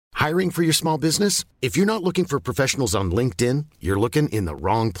Hiring for your small business? If you're not looking for professionals on LinkedIn, you're looking in the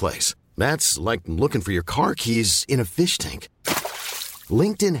wrong place. That's like looking for your car keys in a fish tank.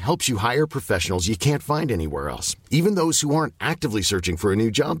 LinkedIn helps you hire professionals you can't find anywhere else, even those who aren't actively searching for a new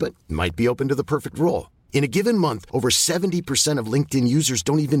job but might be open to the perfect role. In a given month, over 70% of LinkedIn users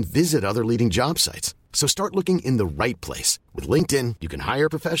don't even visit other leading job sites. So start looking in the right place. With LinkedIn, you can hire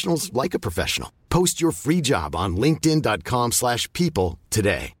professionals like a professional. Post your free job on linkedin.com/people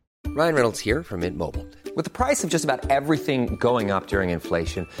today. Ryan Reynolds here from Mint Mobile. With the price of just about everything going up during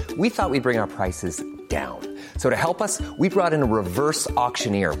inflation, we thought we'd bring our prices down. So to help us, we brought in a reverse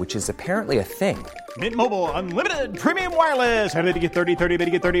auctioneer, which is apparently a thing. Mint Mobile Unlimited Premium Wireless. How to get 30, 30, bit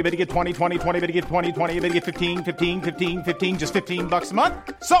to get 30, bit to get 20, 20, 20, bit to get 20, 20, bit to get 15, 15, 15, 15, just $15 a month?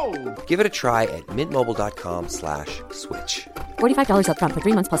 Sold! Give it a try at mintmobile.com/switch. $45 up front for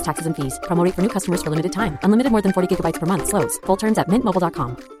 3 months plus taxes and fees. Promo rate for new customers for limited time. Unlimited more than 40 gigabytes per month. Slows full terms at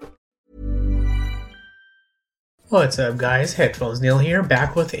mintmobile.com. What's up, guys? Headphones Neil here,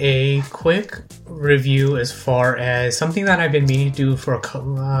 back with a quick review as far as something that I've been meaning to do for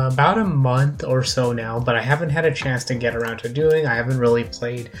about a month or so now, but I haven't had a chance to get around to doing. I haven't really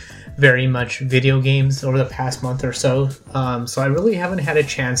played very much video games over the past month or so, so I really haven't had a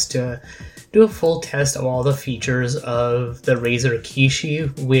chance to do a full test of all the features of the Razer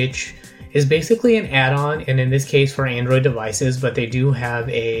Kishi, which is basically an add-on, and in this case for Android devices, but they do have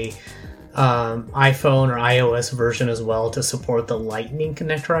a iPhone or iOS version as well to support the Lightning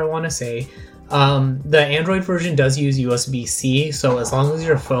connector, I want to say. The Android version does use USB-C, so as long as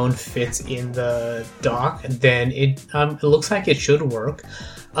your phone fits in the dock, then it looks like it should work.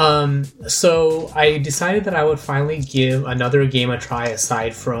 So I decided that I would finally give another game a try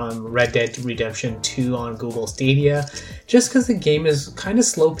aside from Red Dead Redemption 2 on Google Stadia, just because the game is kind of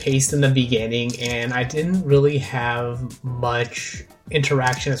slow-paced in the beginning, and I didn't really have much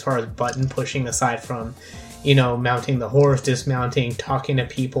interaction as far as button pushing aside from, mounting the horse, dismounting, talking to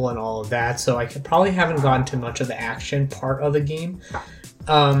people, and all of that. So I probably haven't gotten to much of the action part of the game.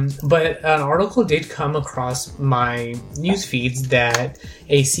 But an article did come across my news feeds that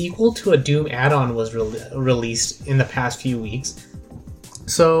a sequel to a Doom add-on was released in the past few weeks.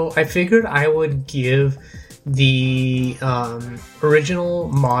 So I figured I would give the original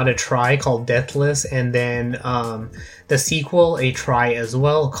mod a try called Deathless, and then the sequel a try as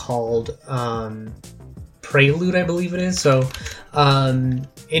well called Prelude, I believe it is. So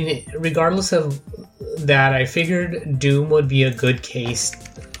regardless of that, I figured Doom would be a good case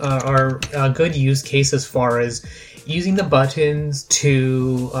or a good use case as far as using the buttons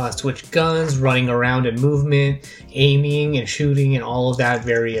to switch guns, running around and movement, aiming and shooting, and all of that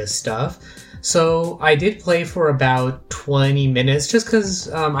various stuff. So I did play for about 20 minutes just because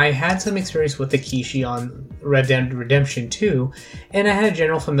I had some experience with the Kishi on Red Dead Redemption 2, and I had a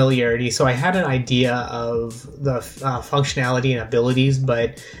general familiarity, so I had an idea of the functionality and abilities,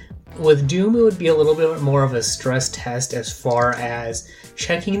 but with Doom it would be a little bit more of a stress test as far as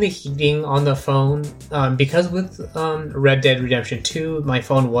checking the heating on the phone, because with Red Dead Redemption 2 my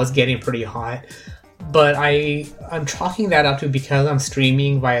phone was getting pretty hot. But I'm chalking that up to because I'm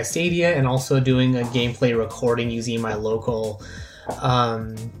streaming via Stadia and also doing a gameplay recording using my local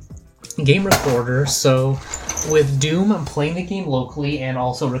game recorder. So with Doom, I'm playing the game locally and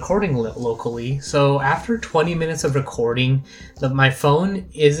also recording locally. So after 20 minutes of recording, my phone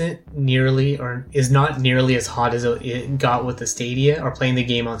is not nearly as hot as it got with the Stadia or playing the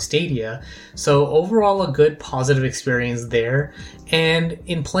game on Stadia. So overall, a good positive experience there. And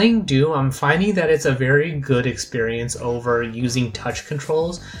in playing Doom, I'm finding that it's a very good experience over using touch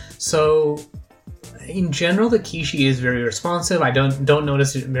controls. So in general, the Kishi is very responsive. I don't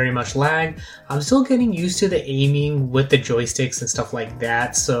notice very much lag. I'm still getting used to the aiming with the joysticks and stuff like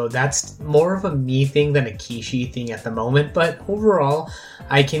that, so that's more of a me thing than a Kishi thing at the moment. But overall,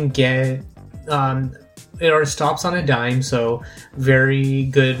 I can get it stops on a dime, so very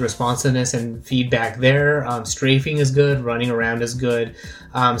good responsiveness and feedback there. Strafing is good, running around is good,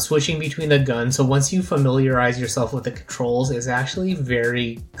 switching between the guns. So once you familiarize yourself with the controls, is actually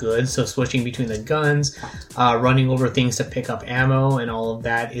very good. So switching between the guns, running over things to pick up ammo and all of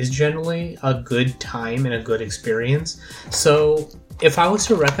that is generally a good time and a good experience. So if I was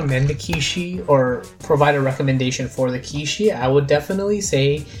to recommend the Kishi or provide a recommendation for the Kishi, I would definitely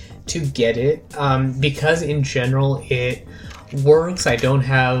say to get it, because in general it works. I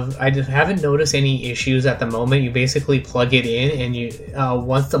haven't noticed any issues at the moment. You basically plug it in and you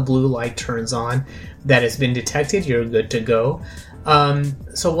once the blue light turns on that it's been detected, you're good to go.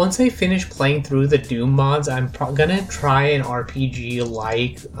 So once I finish playing through the Doom mods, I'm gonna try an RPG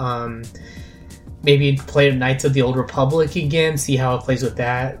like maybe play Knights of the Old Republic again, see how it plays with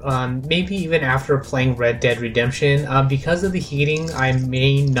that. Maybe even after playing Red Dead Redemption. Because of the heating, I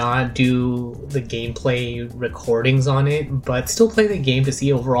may not do the gameplay recordings on it, but still play the game to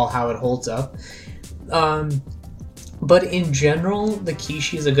see overall how it holds up. But in general, the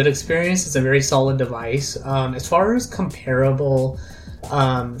Kishi is a good experience. It's a very solid device. As far as comparable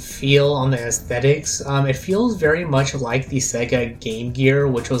feel on the aesthetics, it feels very much like the Sega Game Gear,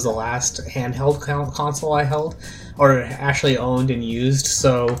 which was the last handheld console I held, or actually owned and used.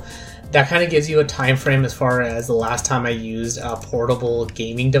 So that kind of gives you a time frame as far as the last time I used a portable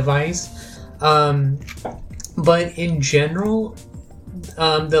gaming device. But in general,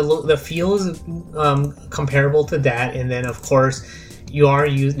 the feel is comparable to that, and then of course you are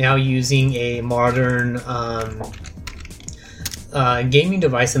now using a modern gaming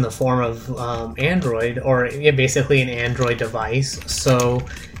device in the form of Android, or basically an Android device. So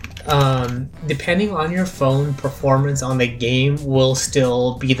depending on your phone, performance on the game will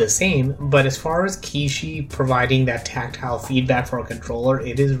still be the same, but as far as Kishi providing that tactile feedback for a controller,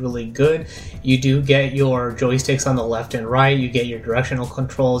 it is really good. You do get your joysticks on the left and right, you get your directional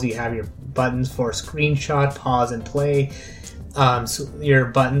controls, you have your buttons for screenshot, pause, and play. So your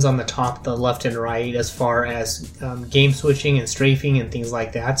buttons on the top, the left and right, as far as game switching and strafing and things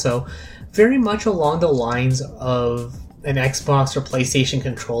like that. So very much along the lines of an Xbox or PlayStation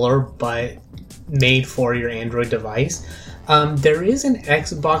controller, but made for your Android device. There is an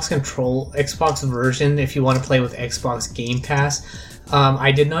Xbox version if you want to play with Xbox Game Pass.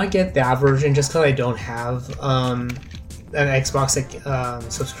 I did not get that version just because I don't have an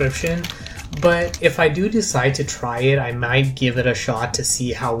Xbox subscription. But if I do decide to try it, I might give it a shot to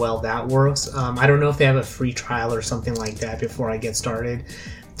see how well that works. I don't know if they have a free trial or something like that before I get started,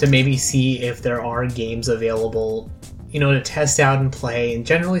 to maybe see if there are games available, to test out and play and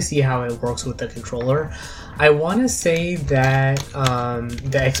generally see how it works with the controller. I want to say that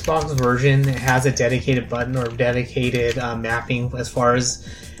the Xbox version has a dedicated button or dedicated mapping as far as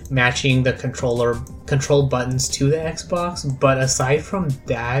matching the control buttons to the Xbox, but aside from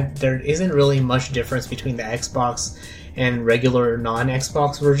that, there isn't really much difference between the Xbox and regular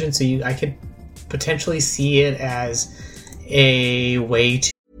non-Xbox version, so I could potentially see it as a way to...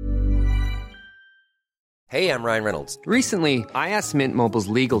 Hey, I'm Ryan Reynolds. Recently, I asked Mint Mobile's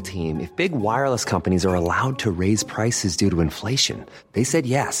legal team if big wireless companies are allowed to raise prices due to inflation. They said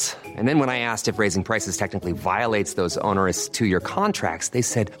yes. And then when I asked if raising prices technically violates those onerous 2-year contracts, they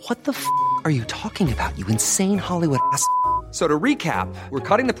said, "What the f*** are you talking about, you insane Hollywood ass?" So to recap, we're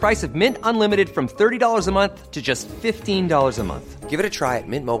cutting the price of Mint Unlimited from $30 a month to just $15 a month. Give it a try at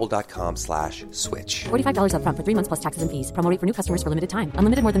mintmobile.com/switch. $45 up front for 3 months plus taxes and fees. Promo rate for new customers for limited time.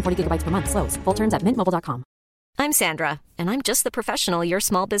 Unlimited more than 40 gigabytes per month. Slows full terms at mintmobile.com. I'm Sandra, and I'm just the professional your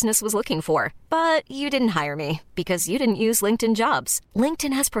small business was looking for. But you didn't hire me because you didn't use LinkedIn Jobs.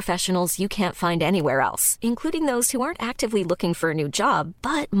 LinkedIn has professionals you can't find anywhere else, including those who aren't actively looking for a new job,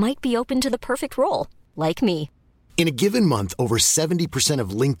 but might be open to the perfect role, like me. In a given month, over 70% of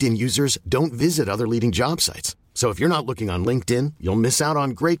LinkedIn users don't visit other leading job sites. So if you're not looking on LinkedIn, you'll miss out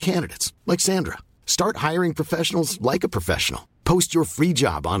on great candidates like Sandra. Start hiring professionals like a professional. Post your free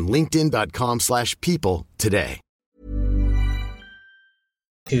job on linkedin.com/people today.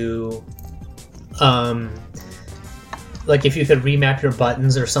 Like if you could remap your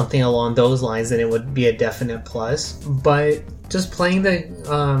buttons or something along those lines, then it would be a definite plus. But just playing the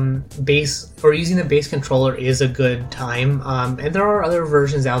base or using the base controller is a good time. And there are other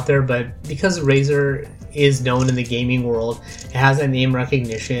versions out there, but because Razer is known in the gaming world, it has that name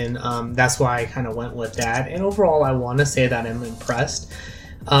recognition. That's why I kind of went with that. And overall, I want to say that I'm impressed.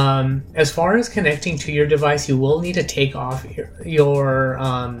 As far as connecting to your device, you will need to take off your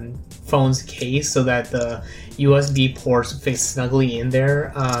phone's case so that the USB ports fit snugly in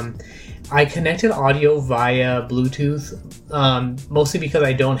there. I connected audio via Bluetooth, mostly because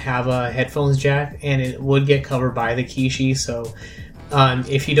I don't have a headphones jack, and it would get covered by the Kishi. So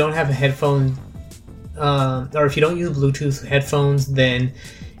if you don't have a headphone, or if you don't use Bluetooth headphones, then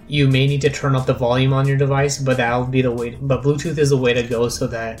you may need to turn up the volume on your device, but that'll be the way. But Bluetooth is the way to go, so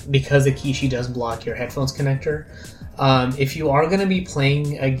that because the Kishi does block your headphones connector. If you are going to be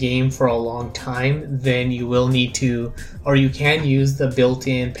playing a game for a long time, then you will need to, or you can use the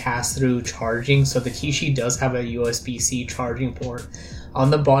built-in pass-through charging. So the Kishi does have a USB-C charging port on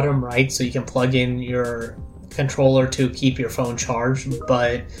the bottom right, so you can plug in your controller to keep your phone charged,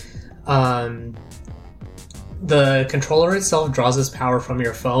 but the controller itself draws its power from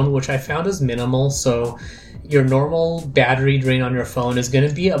your phone, which I found is minimal, so your normal battery drain on your phone is going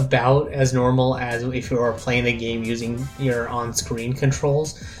to be about as normal as if you were playing the game using your on-screen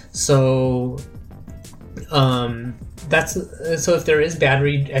controls. So That's so if there is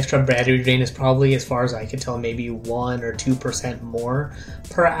extra battery drain, it's probably, as far as I can tell, maybe 1 or 2% more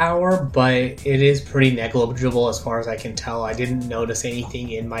per hour, but it is pretty negligible as far as I can tell. I didn't notice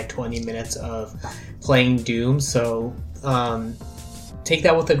anything in my 20 minutes of playing Doom, so take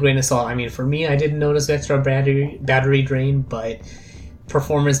that with a grain of salt. I mean, for me, I didn't notice extra battery drain, but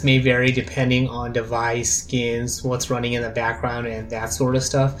performance may vary depending on device, skins, what's running in the background, and that sort of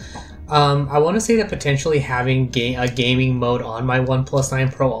stuff. I want to say that potentially having a gaming mode on my OnePlus 9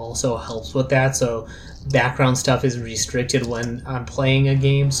 Pro also helps with that, so background stuff is restricted when I'm playing a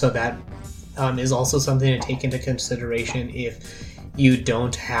game, so that is also something to take into consideration if you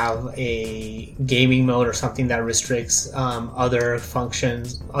don't have a gaming mode or something that restricts other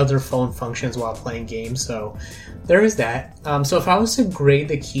phone functions while playing games. So there is that. So if I was to grade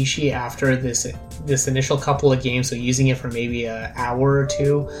the Kishi after this initial couple of games, so using it for maybe an hour or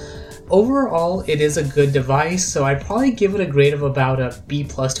two, overall it is a good device. So I'd probably give it a grade of about a B+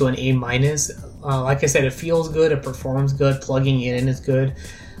 to an A-. Like I said, it feels good, it performs good, plugging it in is good.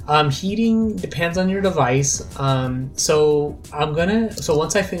 Heating depends on your device. So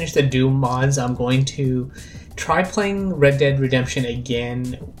once I finish the Doom mods, I'm going to try playing Red Dead Redemption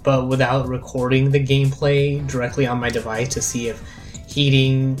again, but without recording the gameplay directly on my device to see if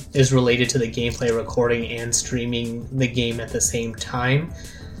heating is related to the gameplay recording and streaming the game at the same time.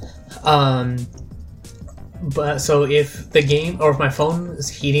 But so if the game or if my phone's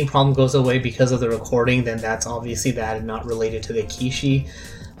heating problem goes away because of the recording, then that's obviously that and not related to the Kishi.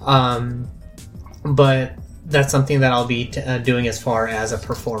 But that's something that I'll be doing as far as a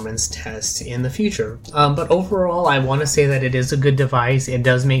performance test in the future. But overall, I want to say that it is a good device. It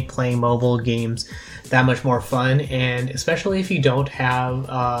does make playing mobile games that much more fun, and especially if you don't have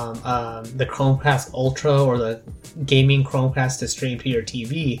the Chromecast Ultra or the gaming Chromecast to stream to your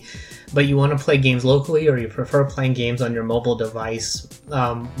TV, but you want to play games locally, or you prefer playing games on your mobile device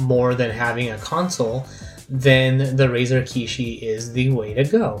more than having a console, then the Razer Kishi is the way to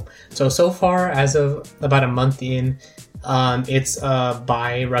go. So far, as of about a month in, it's a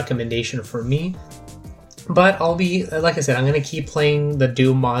buy recommendation for me. But I'll be, like I said, I'm going to keep playing the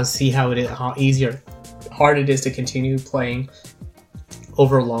Doom mods, see how hard it is to continue playing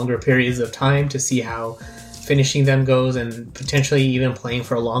over longer periods of time, to see how finishing them goes, and potentially even playing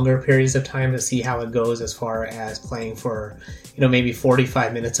for longer periods of time to see how it goes as far as playing for, maybe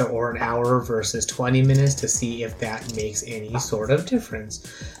 45 minutes or an hour versus 20 minutes to see if that makes any sort of difference.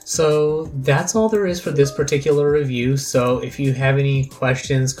 So that's all there is for this particular review. So if you have any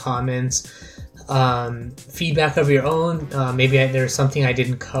questions, comments, feedback of your own, maybe there's something I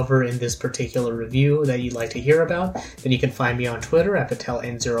didn't cover in this particular review that you'd like to hear about, then you can find me on Twitter at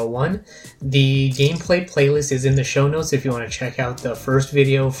PatelN01. The gameplay playlist is in the show notes if you want to check out the first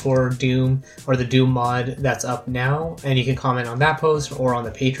video for Doom, or the Doom mod that's up now, and you can comment on that post or on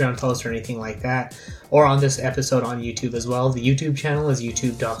the Patreon post or anything like that, or on this episode on YouTube as well. The YouTube channel is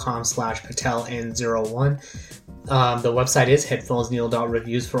youtube.com/PatelN01. The website is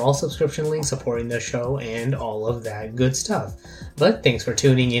headphonesneil.reviews for all subscription links supporting the show and all of that good stuff. But thanks for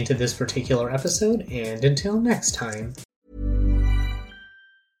tuning into this particular episode, and until next time.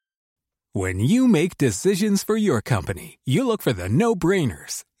 When you make decisions for your company, you look for the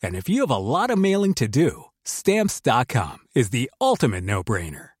no-brainers. And if you have a lot of mailing to do, Stamps.com is the ultimate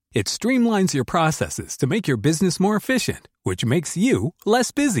no-brainer. It streamlines your processes to make your business more efficient, which makes you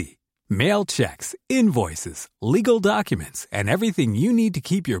less busy. Mail checks, invoices, legal documents, and everything you need to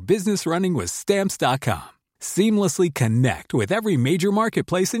keep your business running with Stamps.com. Seamlessly connect with every major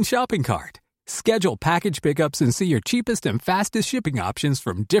marketplace and shopping cart. Schedule package pickups and see your cheapest and fastest shipping options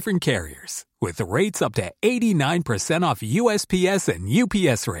from different carriers, with rates up to 89% off USPS and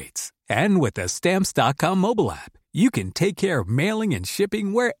UPS rates. And with the Stamps.com mobile app, you can take care of mailing and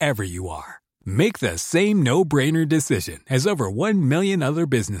shipping wherever you are. Make the same no-brainer decision as over 1 million other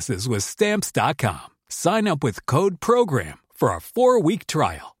businesses with Stamps.com. Sign up with code PROGRAM for a 4-week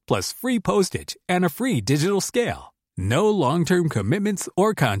trial, plus free postage and a free digital scale. No long-term commitments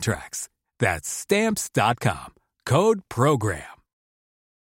or contracts. That's Stamps.com. Code PROGRAM.